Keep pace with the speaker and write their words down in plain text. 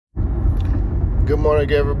Good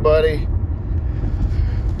morning, everybody.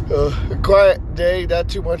 A quiet day, not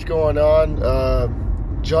too much going on.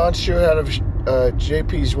 John sure had a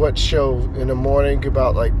JP's What show in the morning,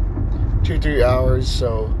 about like 2-3 hours,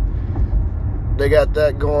 so they got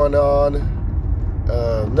that going on.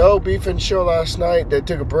 No Beef and Show last night. They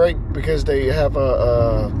took a break because they have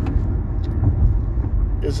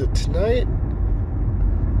is it tonight?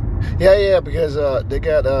 Yeah, because they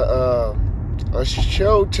got a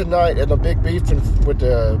show tonight and a big beef with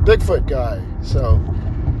the Bigfoot guy. So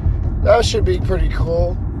that should be pretty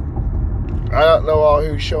cool. I don't know all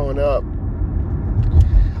who's showing up.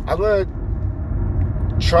 I'm going to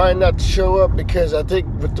try not to show up because I think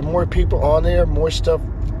with the more people on there, more stuff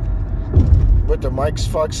with the mics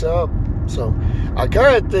fucks up. So I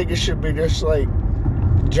kind of think it should be just like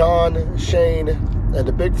John, Shane, and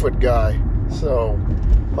the Bigfoot guy. So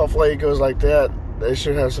hopefully it goes like that. They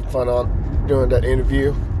should have some fun on doing that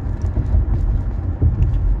interview.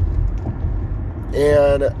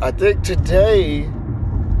 And I think today,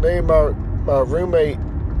 me and my roommate,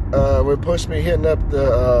 we're supposed to be hitting up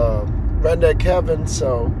the Redneck Cabin,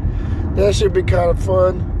 so that should be kind of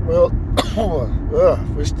fun. Well, we're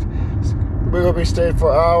going to be staying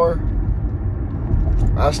for an hour.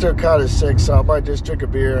 I'm still kind of sick, so I might just drink a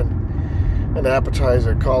beer and an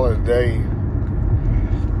appetizer and call it a day.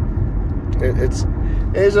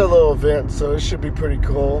 It's a little event, so it should be pretty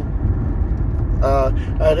cool. I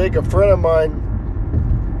think a friend of mine,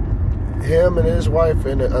 him and his wife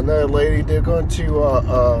and another lady, they're going to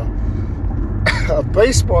a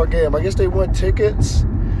baseball game. I guess they won tickets,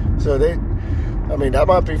 so that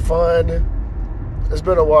might be fun. It's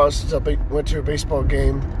been a while since I went to a baseball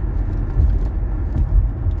game.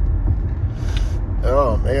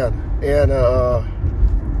 Oh man, and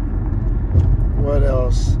what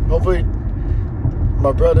else? Hopefully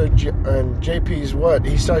my brother and JP's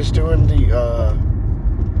he starts doing the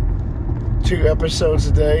 2 episodes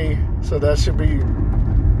a day, so that should be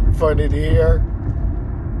funny to hear.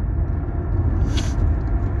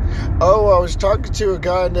 Oh, I was talking to a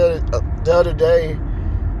guy the other day,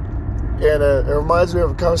 and it reminds me of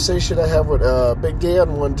a conversation I had with Big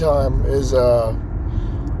Dan one time.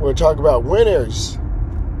 We're talking about winners.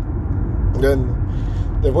 And then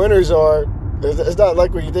the winners it's not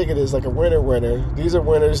like what you think it is, like a winner. These are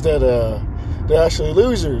winners that they're actually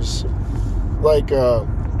losers. Like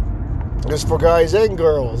it's for guys and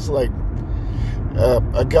girls. Like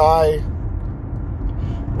a guy,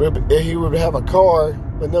 he would have a car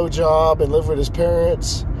with no job and live with his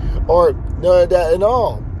parents, or none of that at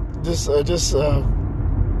all. Just a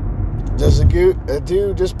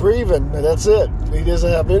dude just breathing, and that's it. He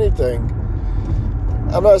doesn't have anything.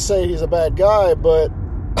 I'm not saying he's a bad guy, but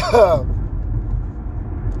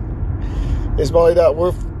it's probably not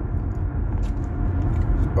worth.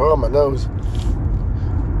 Oh, my nose.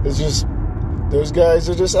 It's just, those guys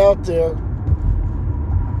are just out there.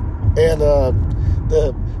 And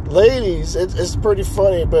the ladies, it's pretty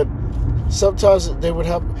funny, but sometimes they would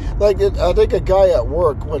have, like, I think a guy at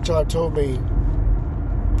work one time told me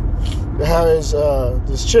how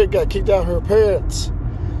this chick got kicked out of her parents.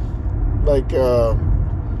 Like,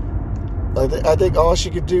 I think all she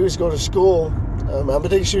could do is go to school. I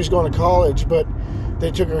think she was going to college, but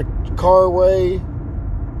they took her car away.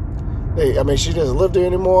 She doesn't live there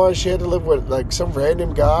anymore. She had to live with, like, some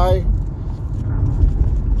random guy.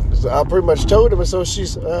 So I pretty much told him, so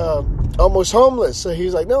she's almost homeless. So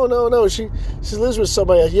he's like, no, she lives with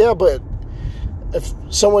somebody. Yeah, but if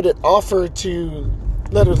someone had offered to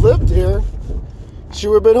let her live there, she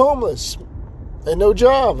would have been homeless and no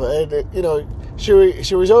job. And, she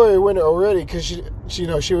was already a winner already, because she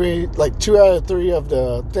already, like, 2 out of 3 of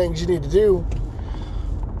the things you need to do.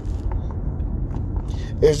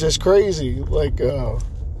 It's just crazy. Like,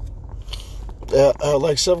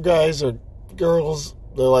 like some guys or girls,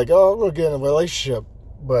 they're like, oh, I'm going to get in a relationship,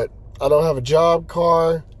 but I don't have a job,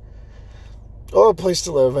 car, or a place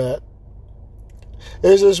to live at.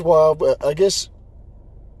 It's just wild, but I guess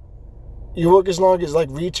you work as long as, like,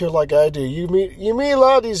 retail like I do. You meet a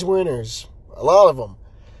lot of these winners. A lot of them.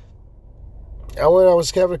 I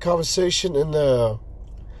was having a conversation in I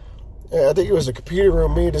think it was the computer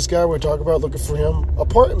room. Me and this guy were talking about looking for him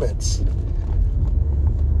apartments.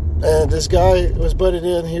 And this guy was butted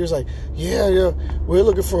in. He was like, yeah, we're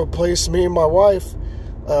looking for a place. Me and my wife,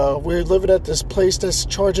 we're living at this place that's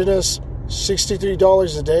charging us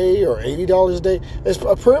 $63 a day or $80 a day. It's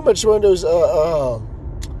pretty much one of those,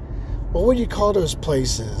 what do you call those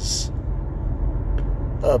places?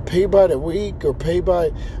 Pay by the week or pay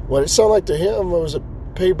by, what it sounded like to him was a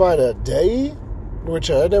pay by the day,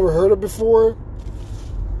 which I never heard of before.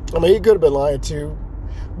 I mean, he could have been lying too,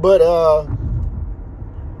 but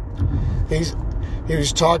he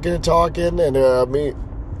was talking and talking, and me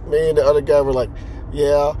and the other guy were like,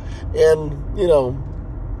 yeah, and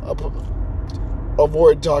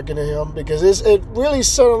avoid talking to him because it really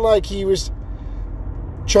sounded like he was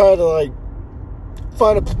trying to like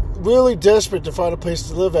really desperate to find a place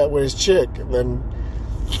to live at with his chick, and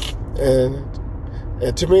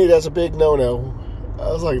to me that's a big no.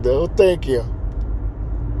 I was like, no, thank you.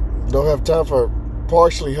 Don't have time for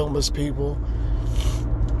partially homeless people.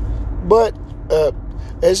 But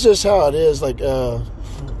it's just how it is. Like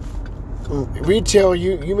retail,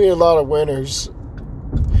 you meet a lot of winners,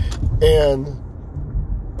 and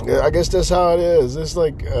I guess that's how it is. It's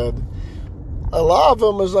like a lot of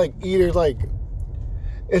them is like either like,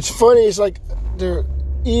 it's funny. It's like they're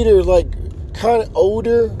either like kind of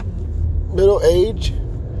older, middle age,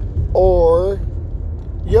 or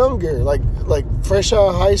younger, like fresh out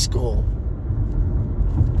of high school.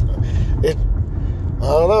 I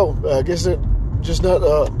don't know. I guess they're just not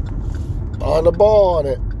on the ball on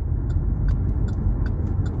it.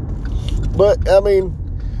 But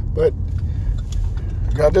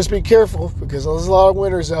gotta just be careful because there's a lot of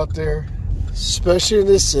winners out there, especially in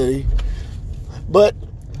this city. But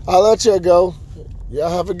I'll let you go. Y'all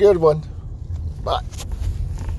have a good one. Bye.